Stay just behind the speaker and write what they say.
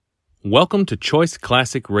Welcome to Choice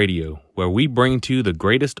Classic Radio, where we bring to you the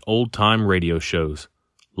greatest old-time radio shows.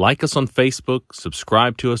 Like us on Facebook,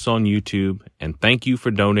 subscribe to us on YouTube, and thank you for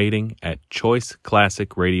donating at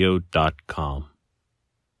choiceclassicradio.com.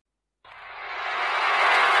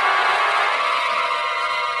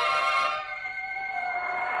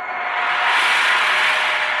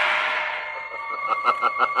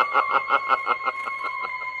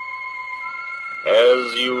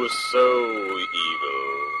 As you sow evil,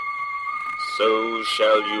 so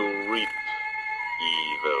shall you reap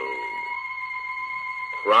evil.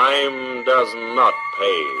 Crime does not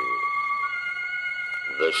pay.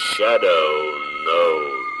 The shadow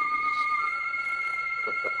knows.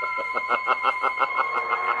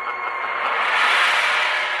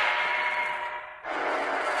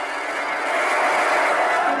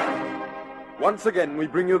 Once again, we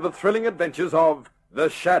bring you the thrilling adventures of The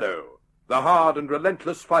Shadow, the hard and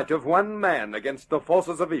relentless fight of one man against the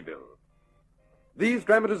forces of evil. These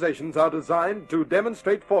dramatizations are designed to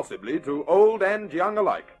demonstrate forcibly to old and young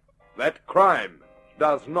alike that crime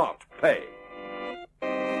does not pay.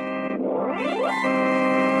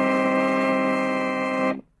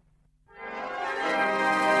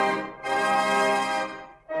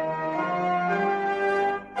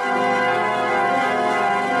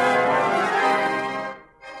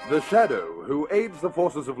 The Shadow, who aids the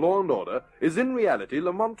forces of law and order, is in reality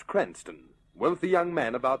Lamont Cranston, wealthy young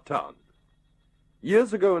man about town.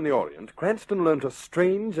 Years ago in the Orient, Cranston learnt a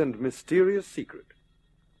strange and mysterious secret: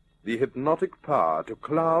 the hypnotic power to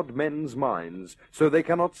cloud men's minds so they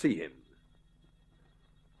cannot see him.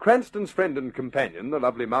 Cranston's friend and companion, the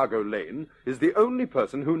lovely Margot Lane, is the only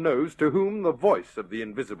person who knows to whom the voice of the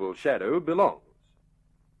invisible Shadow belongs.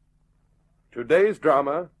 Today's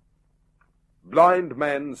drama: Blind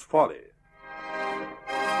Man's Folly.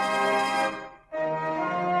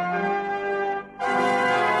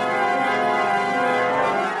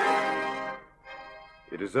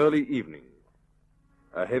 It is early evening.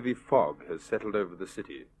 A heavy fog has settled over the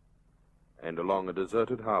city, and along a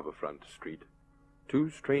deserted harborfront street,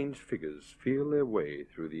 two strange figures feel their way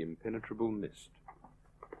through the impenetrable mist.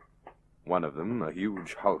 One of them, a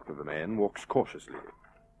huge hulk of a man, walks cautiously,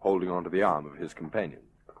 holding onto the arm of his companion.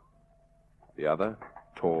 The other,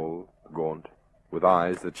 tall, gaunt, with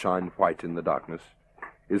eyes that shine white in the darkness,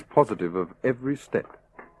 is positive of every step,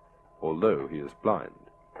 although he is blind.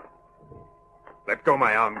 Let go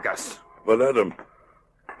my arm, Gus. But, Adam,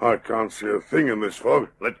 I can't see a thing in this fog.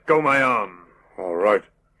 Let go my arm. All right.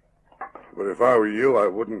 But if I were you, I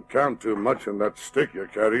wouldn't count too much on that stick you're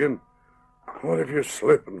carrying. What if you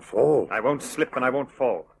slip and fall? I won't slip and I won't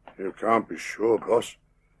fall. You can't be sure, boss.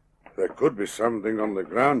 There could be something on the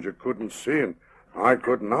ground you couldn't see, and I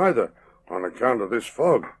couldn't either, on account of this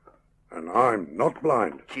fog. And I'm not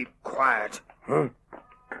blind. Keep quiet. Huh?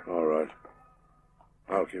 All right.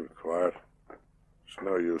 I'll keep quiet. It's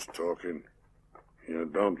no use talking. You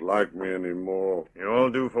don't like me anymore. You'll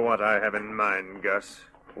do for what I have in mind, Gus.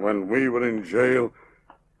 When we were in jail,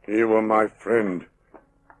 you were my friend.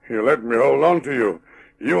 You let me hold on to you.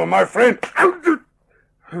 You were my friend.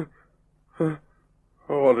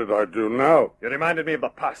 What did I do now? You reminded me of the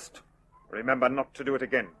past. Remember not to do it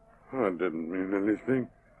again. I didn't mean anything.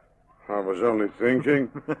 I was only thinking.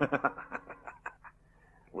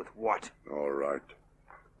 With what? All right.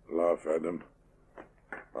 Laugh, Adam.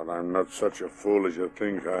 But I'm not such a fool as you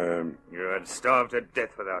think I am. You'd starve to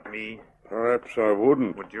death without me. Perhaps I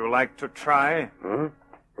wouldn't. Would you like to try? Huh?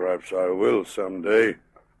 Perhaps I will someday.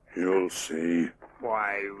 You'll see.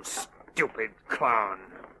 Why, you stupid clown.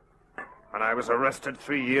 When I was arrested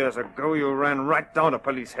 3 years ago, you ran right down to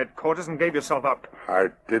police headquarters and gave yourself up.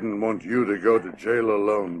 I didn't want you to go to jail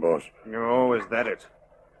alone, boss. Oh, is that it?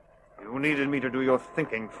 You needed me to do your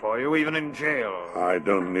thinking for you, even in jail. I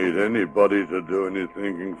don't need anybody to do any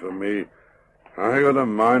thinking for me. I got a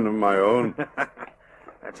mind of my own.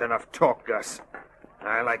 That's enough talk, Gus.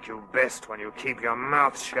 I like you best when you keep your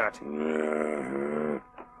mouth shut. Yeah,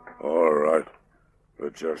 all right.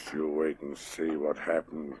 But just you wait and see what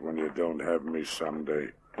happens when you don't have me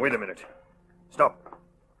someday. Wait a minute. Stop.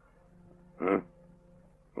 Huh?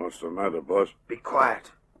 What's the matter, boss? Be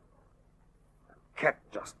quiet. A cat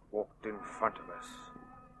just walked in front of us.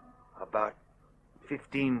 About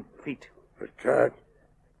 15 feet. A cat?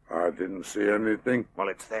 I didn't see anything. Well,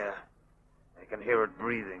 it's there. I can hear it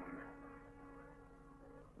breathing.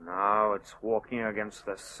 Now it's walking against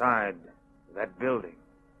the side of that building.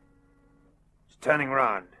 It's turning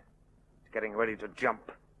round. It's getting ready to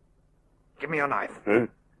jump. Give me your knife. Huh?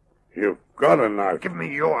 You've got a knife. Give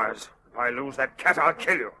me yours. If I lose that cat, I'll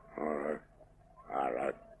kill you. All right. All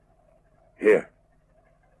right. Here.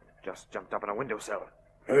 Just jumped up on a windowsill.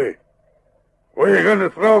 Hey, Where are you going to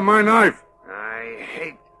throw my knife? I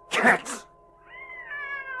hate cats.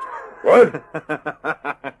 What?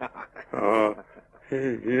 Oh,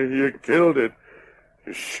 you killed it.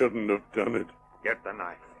 You shouldn't have done it. Get the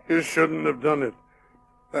knife. You shouldn't have done it.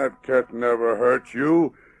 That cat never hurt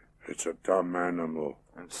you. It's a dumb animal.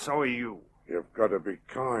 And so are you. You've got to be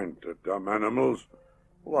kind to dumb animals.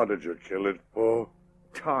 What did you kill it for?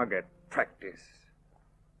 Target practice.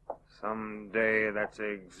 Someday that's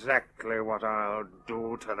exactly what I'll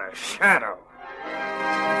do to the shadow.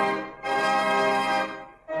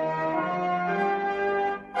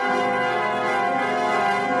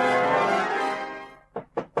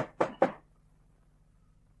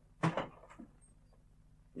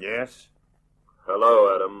 Yes?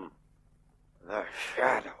 Hello, Adam. The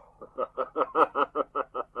shadow.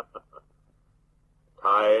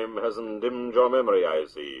 Time hasn't dimmed your memory, I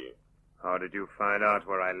see. How did you find out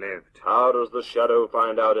where I lived? How does the shadow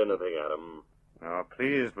find out anything, Adam? You're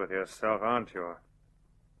pleased with yourself, aren't you?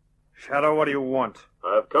 Shadow, what do you want?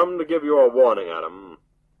 I've come to give you a warning, Adam.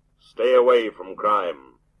 Stay away from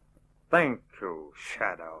crime. Thank you,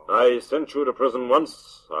 Shadow. I sent you to prison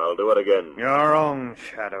once. I'll do it again. You're wrong,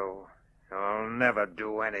 Shadow. You'll never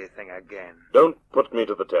do anything again. Don't put me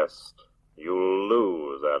to the test. You'll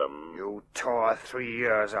lose, Adam. You tore 3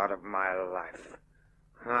 years out of my life.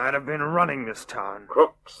 I'd have been running this town.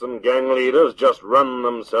 Crooks and gang leaders just run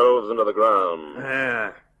themselves into the ground.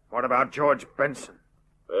 Yeah. What about George Benson?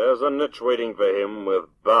 There's a niche waiting for him with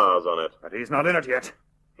bars on it. But he's not in it yet.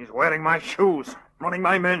 He's wearing my shoes, running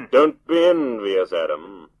my men. Don't be envious,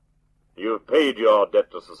 Adam. You've paid your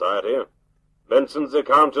debt to society. Benson's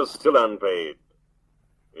account is still unpaid.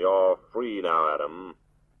 You're free now, Adam.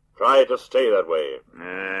 Try to stay that way.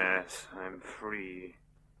 Yes, I'm free.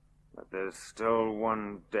 But there's still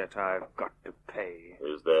one debt I've got to pay.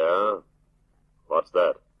 Is there? What's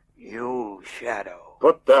that? You, Shadow.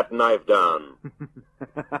 Put that knife down.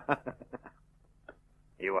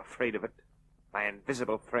 You afraid of it? My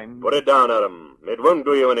invisible friend? Put it down, Adam. It won't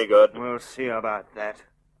do you any good. We'll see about that.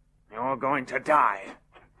 You're going to die.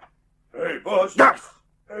 Hey, boss. Yes!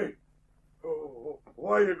 Hey. Oh,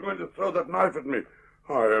 why are you going to throw that knife at me?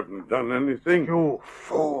 I haven't done anything. You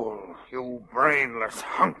fool. You brainless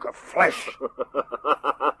hunk of flesh.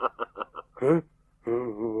 Huh?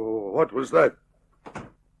 What was that?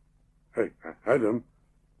 Hey, Adam,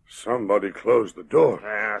 somebody closed the door.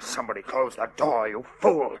 Somebody close the door, you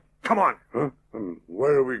fool. Come on. Huh?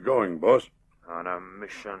 Where are we going, boss? On a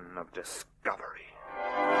mission of discovery.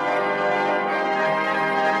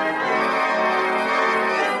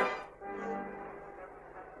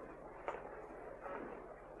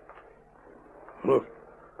 Look,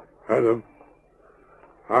 Adam,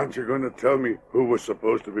 aren't you going to tell me who we're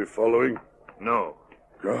supposed to be following? No.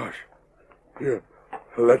 Gosh, you're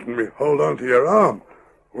letting me hold on to your arm.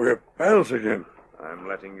 We're pals again. I'm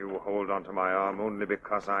letting you hold onto my arm only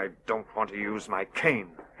because I don't want to use my cane.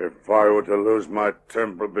 If I were to lose my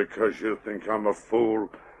temper because you think I'm a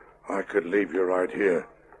fool, I could leave you right here.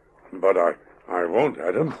 But I won't,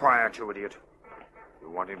 Adam. Quiet, you idiot. You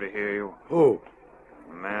want him to hear you? Who?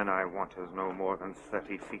 The man I want is no more than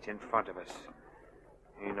 30 feet in front of us.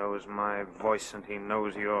 He knows my voice and he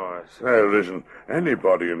knows yours. There isn't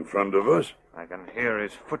anybody in front of us. I can hear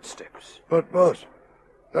his footsteps. But, boss,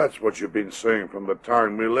 that's what you've been saying from the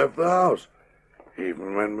time we left the house.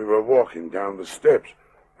 Even when we were walking down the steps,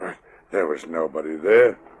 there was nobody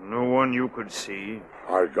there. No one you could see.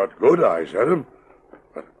 I got good eyes, Adam,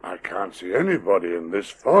 but I can't see anybody in this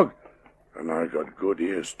fog. And I got good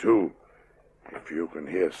ears, too. If you can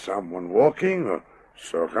hear someone walking,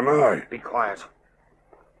 so can I. Be quiet.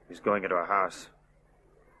 He's going into a house.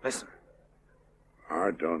 Listen.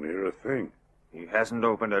 I don't hear a thing. He hasn't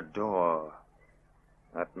opened a door.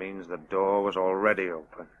 That means the door was already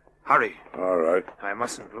open. Hurry. All right. I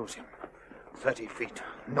mustn't lose him. 30 feet.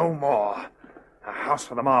 No more. A house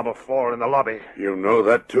with a marble floor in the lobby. You know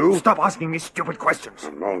that, too? Stop asking me stupid questions.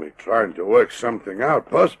 I'm only trying to work something out,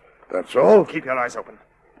 boss. That's all. Keep your eyes open.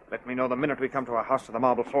 Let me know the minute we come to a house with a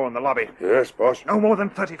marble floor in the lobby. Yes, boss. No more than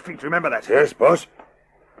 30 feet. Remember that. Yes, boss.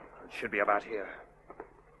 It should be about here.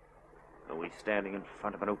 Are we standing in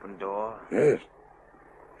front of an open door? Yes.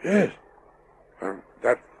 Yes.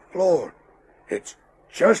 That floor. It's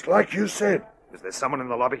just like you said. Is there someone in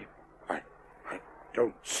the lobby? I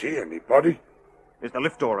don't see anybody. Is the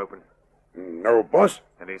lift door open? No, boss.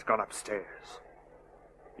 And he's gone upstairs.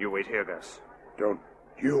 You wait here, Gus. Don't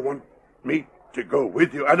you want me to go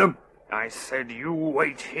with you, Adam? I said you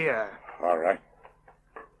wait here. All right.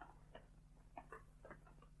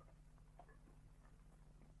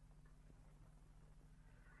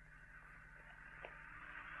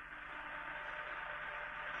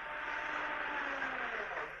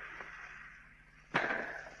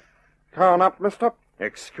 pound up, mister?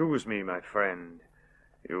 Excuse me, my friend.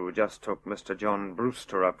 You just took Mr. John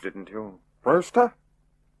Brewster up, didn't you? Brewster?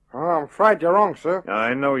 Oh, I'm afraid you're wrong, sir.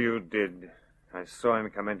 I know you did. I saw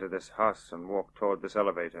him come into this house and walk toward this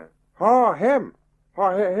elevator. Oh, him.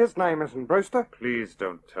 Oh, his name isn't Brewster. Please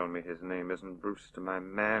don't tell me his name isn't Brewster, my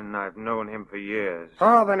man. I've known him for years.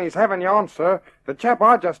 Oh, then he's having you on, sir. The chap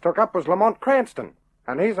I just took up was Lamont Cranston,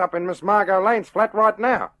 and he's up in Miss Margot Lane's flat right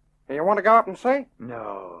now. You want to go up and see?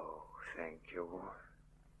 No, thank you.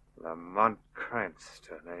 Lamont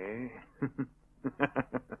Cranston, eh?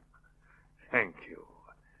 Thank you.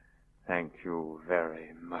 Thank you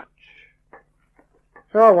very much.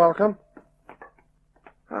 You're welcome.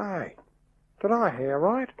 Hey, did I hear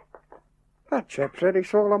right? That chap said he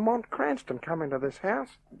saw Lamont Cranston come into this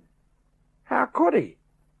house. How could he?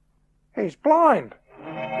 He's blind.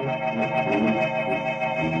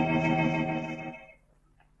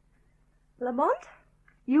 Lamont,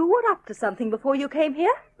 you were up to something before you came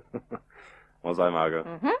here? Was I, Margot?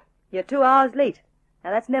 Mm-hmm. You're 2 hours late.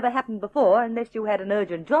 Now, that's never happened before, unless you had an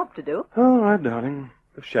urgent job to do. All right, darling.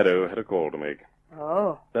 The Shadow had a call to make.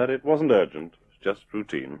 Oh. But it wasn't urgent. It was just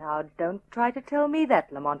routine. Now, don't try to tell me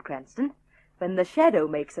that, Lamont Cranston. When the Shadow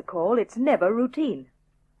makes a call, it's never routine.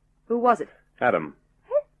 Who was it? Adam.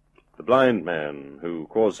 Huh? The blind man who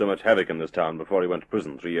caused so much havoc in this town before he went to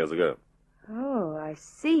prison 3 years ago. Oh, I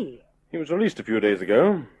see. He was released a few days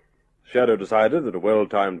ago. Shadow decided that a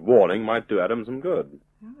well-timed warning might do Adam some good.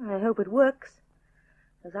 I hope it works.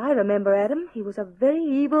 As I remember Adam, he was a very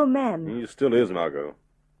evil man. He still is, Margot.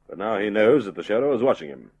 But now he knows that the Shadow is watching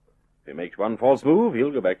him. If he makes one false move,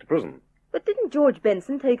 he'll go back to prison. But didn't George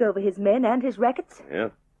Benson take over his men and his rackets?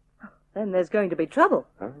 Yes. Then there's going to be trouble.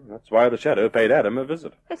 Well, that's why the Shadow paid Adam a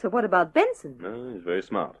visit. Yes, so what about Benson? No, he's very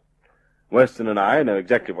smart. Weston and I know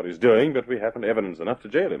exactly what he's doing, but we haven't evidence enough to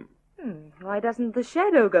jail him. Why doesn't the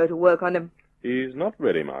Shadow go to work on him? He's not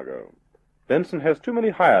ready, Margot. Benson has too many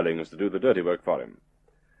hirelings to do the dirty work for him.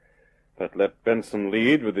 But let Benson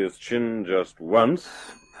lead with his chin just once.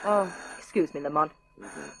 Oh, excuse me, Lamont.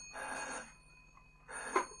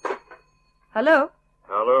 Hello?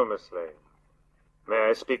 Hello, Miss Lane. May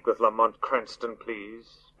I speak with Lamont Cranston, please?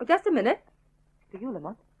 Oh, just a minute. For you,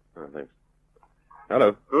 Lamont. Oh, thanks.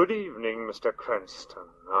 Hello. Good evening, Mr. Cranston.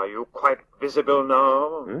 Are you quite visible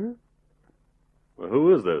now? Huh? Well,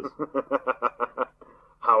 who is this?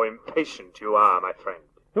 How impatient you are, my friend.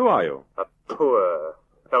 Who are you? A poor,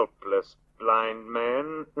 helpless, blind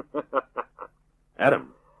man.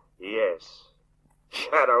 Adam. Yes.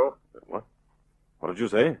 Shadow. What? What did you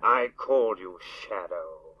say? I called you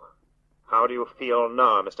Shadow. How do you feel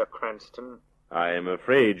now, Mr. Cranston? I am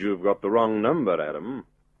afraid you've got the wrong number, Adam.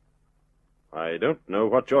 I don't know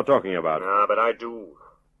what you're talking about. Ah, but I do.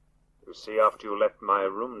 You see, after you left my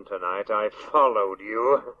room tonight, I followed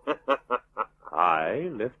you. I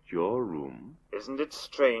left your room? Isn't it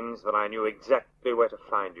strange that I knew exactly where to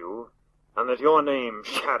find you, and that your name,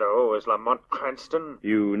 Shadow, is Lamont Cranston?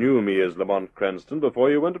 You knew me as Lamont Cranston before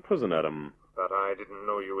you went to prison, Adam. But I didn't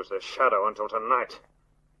know you as the Shadow until tonight.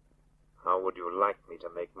 How would you like me to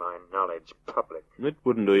make my knowledge public? It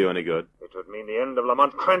wouldn't do you any good. It would mean the end of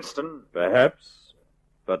Lamont Cranston. Perhaps,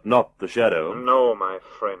 but not the Shadow. No, my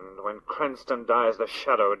friend. When Cranston dies, the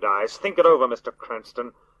Shadow dies. Think it over, Mr.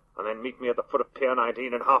 Cranston, and then meet me at the foot of Pier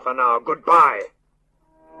 19 in half an hour. Goodbye.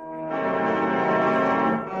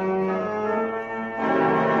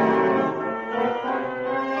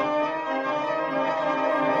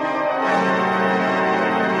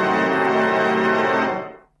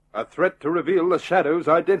 A threat to reveal the Shadow's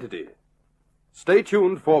identity. Stay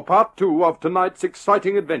tuned for part 2 of tonight's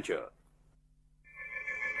exciting adventure.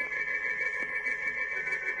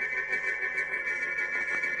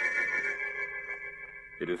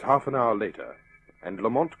 It is half an hour later, and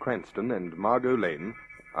Lamont Cranston and Margot Lane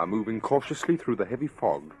are moving cautiously through the heavy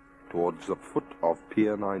fog towards the foot of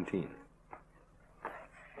Pier 19.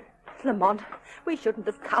 Lamont, we shouldn't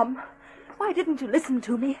have come. Why didn't you listen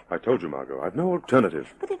to me? I told you, Margot, I've no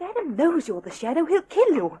alternative. But if Adam knows you're the Shadow, he'll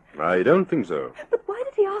kill you. I don't think so. But why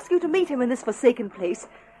did he ask you to meet him in this forsaken place?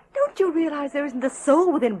 Don't you realize there isn't a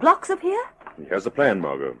soul within blocks of here? He has a plan,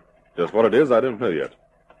 Margot. Just what it is, I don't know yet.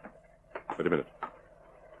 Wait a minute.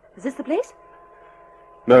 Is this the place?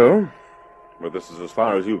 No, but this is as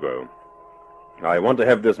far as you go. I want to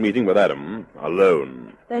have this meeting with Adam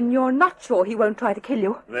alone. Then you're not sure he won't try to kill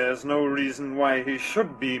you? There's no reason why he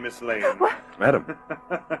should be, Miss Lane. What? Adam.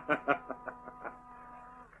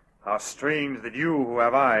 How strange that you who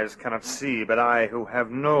have eyes cannot see, but I who have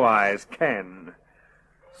no eyes can.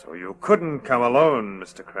 So you couldn't come alone,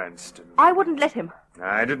 Mr. Cranston. I wouldn't let him.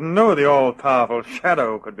 I didn't know the all-powerful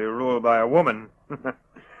Shadow could be ruled by a woman.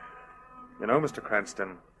 You know, Mr.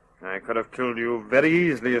 Cranston, I could have killed you very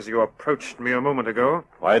easily as you approached me a moment ago.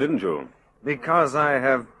 Why didn't you? Because I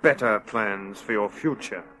have better plans for your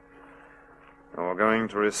future. You're going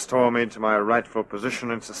to restore me to my rightful position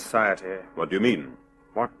in society. What do you mean?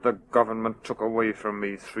 What the government took away from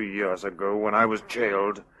me 3 years ago when I was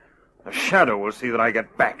jailed, the Shadow will see that I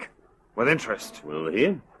get back, with interest. Will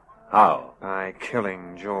he? How? By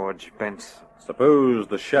killing George Benson. Suppose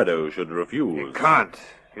the Shadow should refuse. He can't.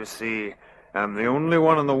 You see, I'm the only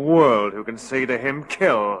one in the world who can say to him,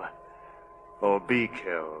 kill, or be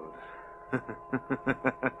killed.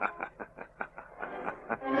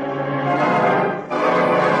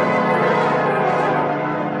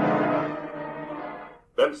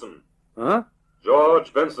 Benson. Huh?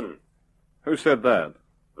 George Benson. Who said that?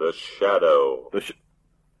 The Shadow.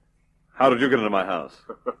 How did you get into my house?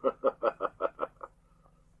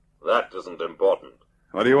 That isn't important.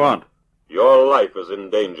 What do you want? Your life is in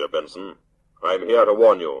danger, Benson. I'm here to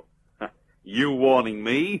warn you. You warning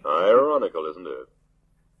me? Ironical, isn't it?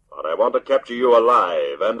 But I want to capture you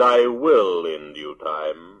alive, and I will in due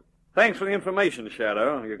time. Thanks for the information,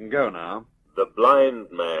 Shadow. You can go now. The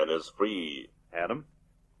blind man is free. Adam?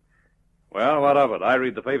 Well, what of it? I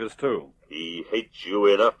read the papers, too. He hates you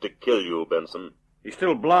enough to kill you, Benson. He's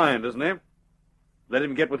still blind, isn't he? Let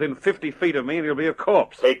him get within 50 feet of me and he'll be a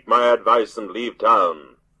corpse. Take my advice and leave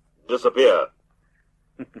town. Disappear.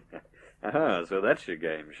 So that's your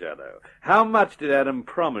game, Shadow. How much did Adam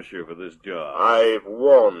promise you for this job? I've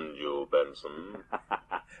warned you, Benson.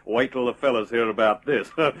 Wait till the fellas hear about this.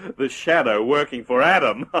 The Shadow working for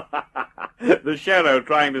Adam. The Shadow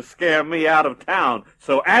trying to scare me out of town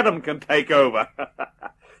so Adam can take over.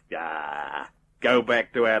 Go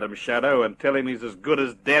back to Adam, Shadow, and tell him he's as good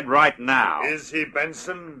as dead right now. Is he,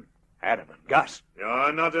 Benson? Adam and Gus.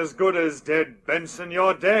 You're not as good as dead, Benson.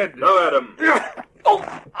 You're dead. No, Adam.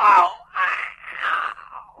 Ow!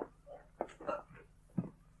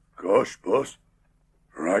 Gosh, boss.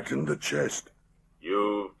 Right in the chest.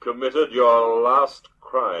 You've committed your last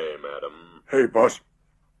crime, Adam. Hey, boss.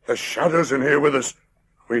 The Shadow's in here with us.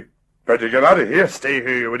 We'd better get out of here. Stay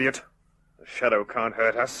here, you idiot. The Shadow can't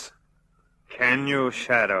hurt us. Can you,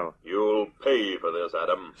 Shadow? You'll pay for this,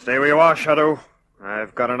 Adam. Stay where you are, Shadow.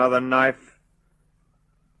 I've got another knife.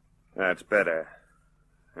 That's better.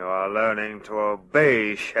 You are learning to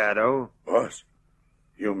obey, Shadow. Boss,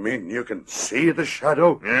 you mean you can see the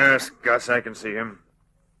Shadow? Yes, Gus, I can see him.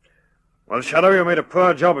 Well, Shadow, you made a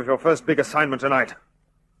poor job of your first big assignment tonight.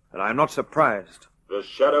 And I'm not surprised. The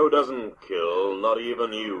Shadow doesn't kill, not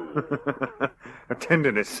even you. A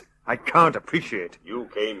tenderness I can't appreciate. You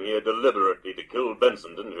came here deliberately to kill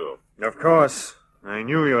Benson, didn't you? Of course. I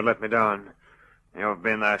knew you'd let me down. You've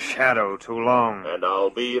been the Shadow too long. And I'll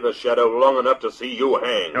be the Shadow long enough to see you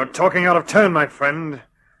hang. You're talking out of turn, my friend.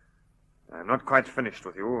 I'm not quite finished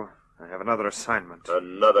with you. I have another assignment.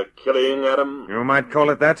 Another killing, Adam? You might call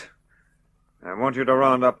it that. I want you to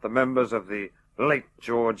round up the members of the late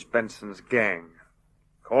George Benson's gang.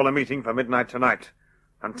 Call a meeting for midnight tonight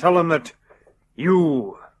and tell them that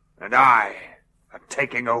you and I are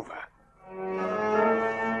taking over.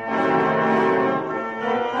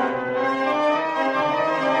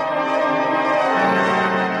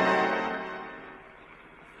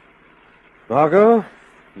 Margot,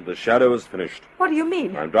 the Shadow is finished. What do you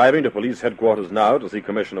mean? I'm driving to police headquarters now to see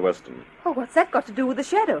Commissioner Weston. Oh, what's that got to do with the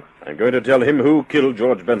Shadow? I'm going to tell him who killed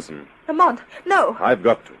George Benson. Lamont, no. I've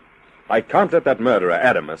got to. I can't let that murderer,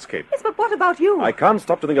 Adam, escape. Yes, but what about you? I can't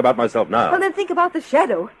stop to think about myself now. Well, then think about the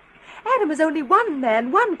Shadow. Adam is only one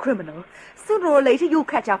man, one criminal. Sooner or later, you'll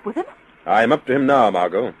catch up with him. I'm up to him now,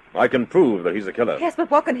 Margot. I can prove that he's a killer. Yes,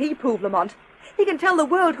 but what can he prove, Lamont? He can tell the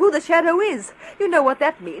world who the Shadow is. You know what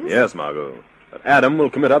that means. Yes, Margot. But Adam will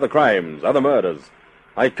commit other crimes, other murders.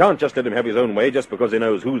 I can't just let him have his own way just because he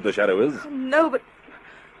knows who the Shadow is. No, but...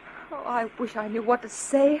 Oh, I wish I knew what to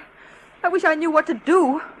say. I wish I knew what to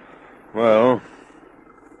do. Well,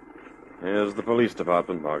 here's the police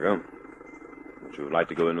department, Margot. Would you like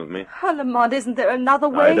to go in with me? Oh, Lamont, isn't there another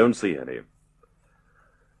way? I don't see any.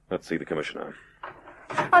 Let's see the commissioner.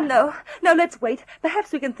 Oh, no. No, let's wait.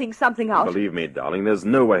 Perhaps we can think something out. Believe me, darling, there's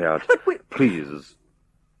no way out. But we... Please.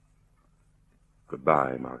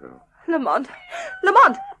 Goodbye, Margot. Lamont.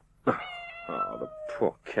 Lamont! Oh, the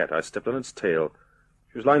poor cat. I stepped on its tail.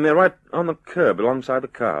 She was lying there right on the curb alongside the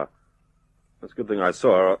car. It's a good thing I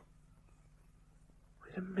saw her.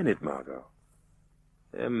 Wait a minute, Margot.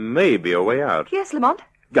 There may be a way out. Yes, Lamont?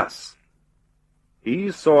 Gus.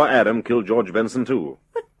 He saw Adam kill George Benson, too.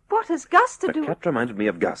 But what has Gus to do? The cat reminded me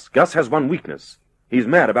of Gus. Gus has one weakness. He's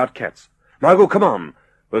mad about cats. Margot, come on.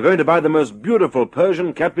 We're going to buy the most beautiful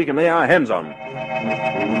Persian cat we can lay our hands on.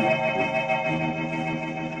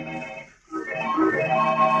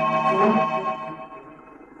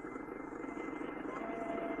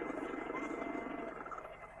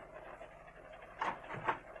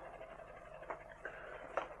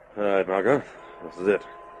 All right, Margot. This is it.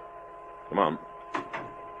 Come on.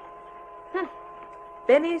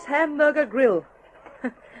 Benny's Hamburger Grill.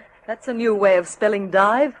 That's a new way of spelling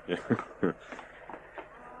dive.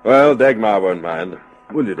 Well, Dagmar won't mind.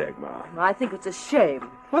 Will you, Dagmar? I think it's a shame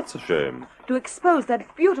What's a shame? to expose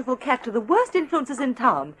that beautiful cat to the worst influences in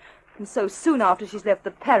town, and so soon after she's left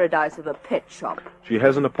the paradise of a pet shop. She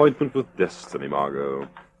has an appointment with destiny, Margot.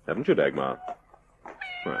 Haven't you, Dagmar?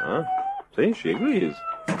 Well, see, she agrees.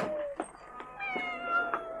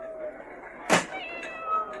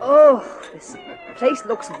 Oh, this place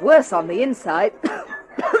looks worse on the inside.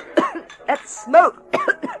 That smoke.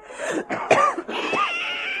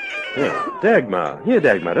 Here,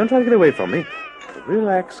 Dagmar, don't try to get away from me.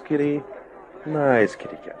 Relax, kitty. Nice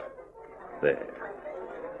kitty cat.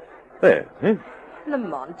 There, eh?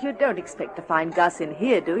 Lamont, you don't expect to find Gus in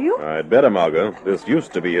here, do you? I'd better, Margot. This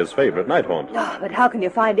used to be his favorite night haunt. Oh, but how can you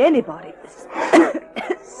find anybody?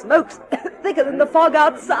 Smoke's thicker than the fog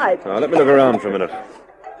outside. Now, let me look around for a minute.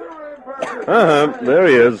 There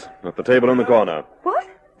he is, at the table in the corner. What?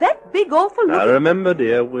 That big awful Now, looking... remember,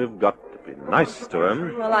 dear, we've got to be nice to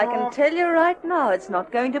him. Well, I can tell you right now, it's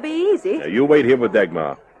not going to be easy. Now, you wait here with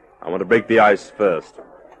Dagmar. I want to break the ice first.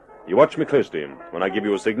 You watch me closely. When I give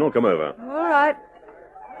you a signal, come over. All right.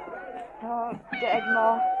 Oh,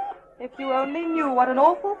 Dagmar, if you only knew what an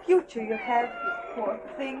awful future you have, you poor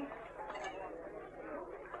thing.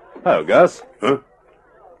 Oh, Gus. Huh?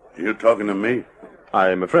 You talking to me?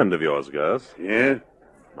 I'm a friend of yours, Gus. Yeah?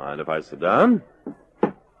 Mind if I sit down?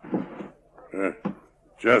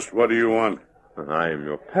 Just what do you want? I'm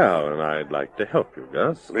your pal, and I'd like to help you,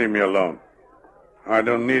 Gus. Leave me alone. I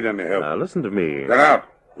don't need any help. Now, listen to me. Get out.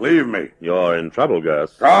 Leave me. You're in trouble,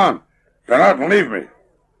 Gus. Go on. Get out and leave me.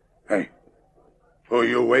 Hey, who are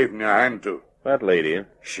you waving your hand to? That lady,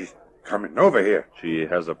 She's coming over here. she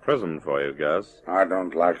has a present for you, Gus. I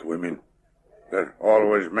don't like women. They're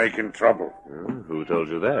always making trouble. Who told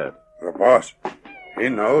you that? The boss. He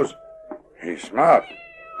knows. He's smart.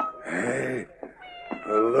 Hey,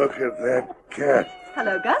 look at that cat.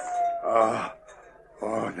 Hello, Gus.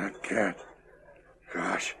 Oh, that cat.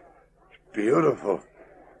 Gosh, beautiful.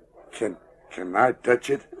 Can I touch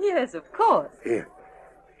it? Yes, of course. Here.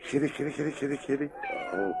 Kitty, kitty, kitty, kitty, kitty.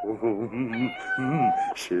 Oh,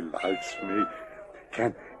 she likes me.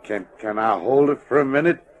 Can I hold it for a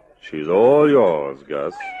minute? She's all yours,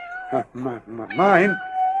 Gus. Mine?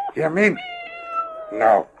 You mean?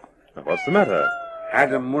 No. Now, what's the matter?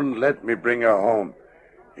 Adam wouldn't let me bring her home.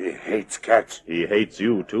 He hates cats. He hates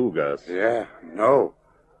you, too, Gus. Yeah, no.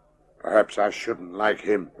 Perhaps I shouldn't like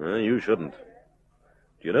him. You shouldn't.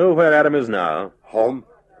 Do you know where Adam is now? Home?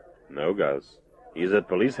 No, Gus. He's at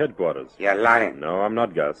police headquarters. You're lying. No, I'm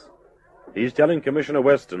not, Gus. He's telling Commissioner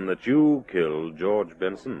Weston that you killed George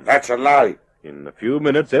Benson. That's a lie. In a few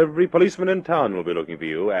minutes, every policeman in town will be looking for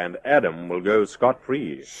you, and Adam will go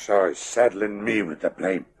scot-free. So he's saddling me with the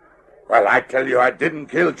blame. Well, I tell you, I didn't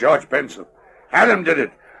kill George Benson. Adam did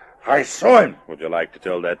it. I saw him. Would you like to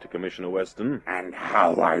tell that to Commissioner Weston? And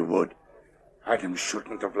how I would. Adam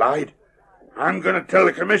shouldn't have lied. I'm going to tell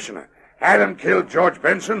the commissioner. Adam killed George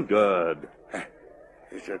Benson. Good.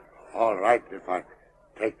 Is it all right if I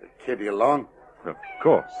take the kitty along? Of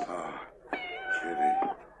course. Oh,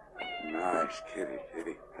 kitty. Nice kitty,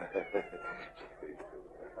 kitty.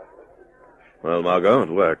 Well, Margot, it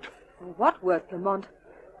worked. What worked, Lamont?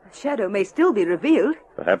 The shadow may still be revealed.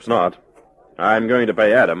 Perhaps not. I'm going to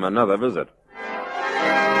pay Adam another visit.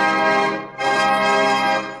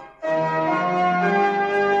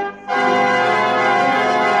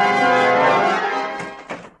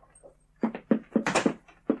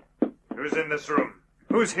 Who's in this room?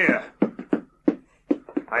 Who's here?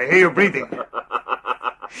 I hear you breathing.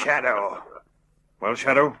 Shadow. Well,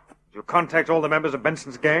 Shadow, did you contact all the members of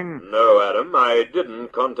Benson's gang? No, Adam, I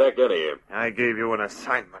didn't contact any. I gave you an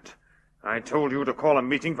assignment. I told you to call a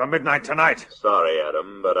meeting for midnight tonight. Sorry,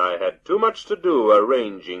 Adam, but I had too much to do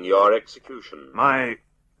arranging your execution.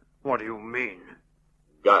 What do you mean?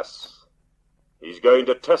 Gus. He's going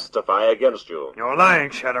to testify against you. You're lying,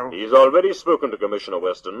 Shadow. He's already spoken to Commissioner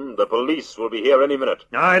Weston. The police will be here any minute.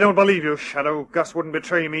 I don't believe you, Shadow. Gus wouldn't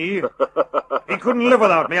betray me. He couldn't live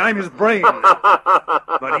without me. I'm his brain.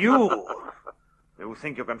 But you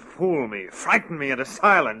think you can fool me, frighten me into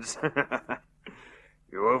silence.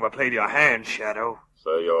 You overplayed your hand, Shadow.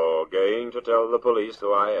 So you're going to tell the police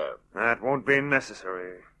who I am? That won't be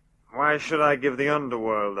necessary. Why should I give the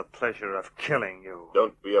underworld the pleasure of killing you?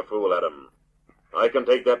 Don't be a fool, Adam. I can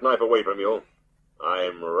take that knife away from you.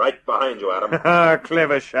 I'm right behind you, Adam.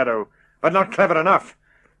 Clever, Shadow, but not clever enough.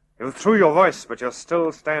 You threw your voice, but you're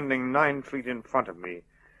still standing 9 feet in front of me.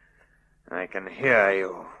 I can hear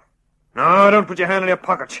you. No, don't put your hand in your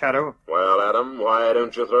pocket, Shadow. Well, Adam, why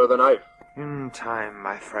don't you throw the knife? In time,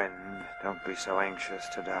 my friend. Don't be so anxious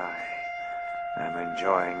to die. I'm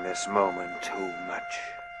enjoying this moment too much.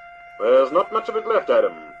 There's not much of it left,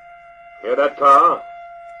 Adam. Hear that car?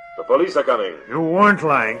 The police are coming. You weren't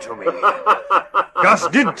lying to me. Gus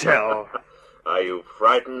did tell. Are you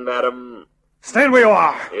frightened, Adam? Stand where you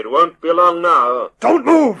are. It won't be long now. Don't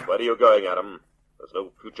move. Where are you going, Adam? There's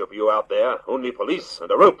no future for you out there. Only police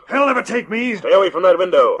and a rope. They'll never take me. Stay away from that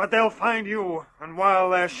window. But they'll find you. And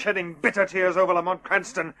while they're shedding bitter tears over Lamont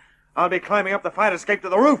Cranston, I'll be climbing up the fire escape to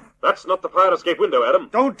the roof. That's not the fire escape window, Adam.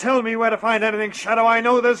 Don't tell me where to find anything, Shadow. I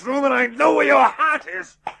know this room, and I know where your heart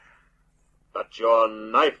is. But your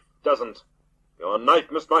knife doesn't. Your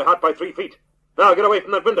knife missed my heart by 3 feet. Now get away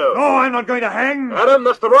from that window. No, I'm not going to hang. Adam,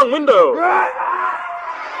 that's the wrong window.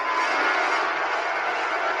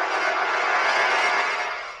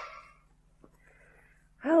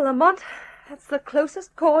 Well, Lamont, that's the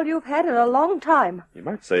closest call you've had in a long time. You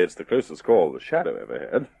might say it's the closest call the Shadow ever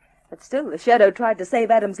had. But still, the Shadow tried to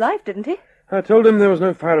save Adam's life, didn't he? I told him there was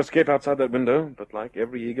no fire escape outside that window, but like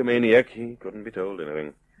every egomaniac, he couldn't be told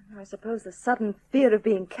anything. I suppose the sudden fear of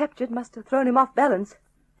being captured must have thrown him off balance.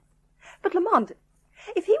 But, Lamont,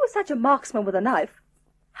 if he was such a marksman with a knife,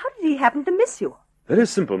 how did he happen to miss you? That is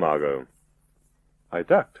simple, Margot. I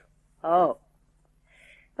ducked. Oh.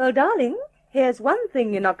 Well, darling, here's one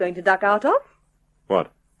thing you're not going to duck out of.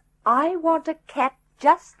 What? I want a cat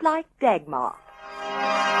just like Dagmar.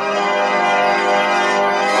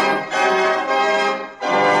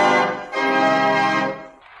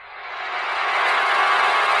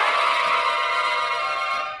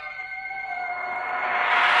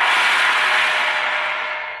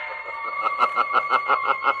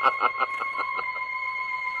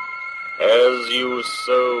 As you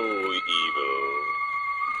sow evil,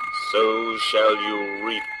 so shall you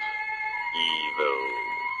reap evil.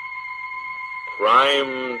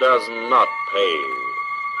 Crime does not pay.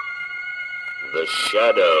 The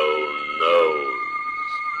Shadow knows.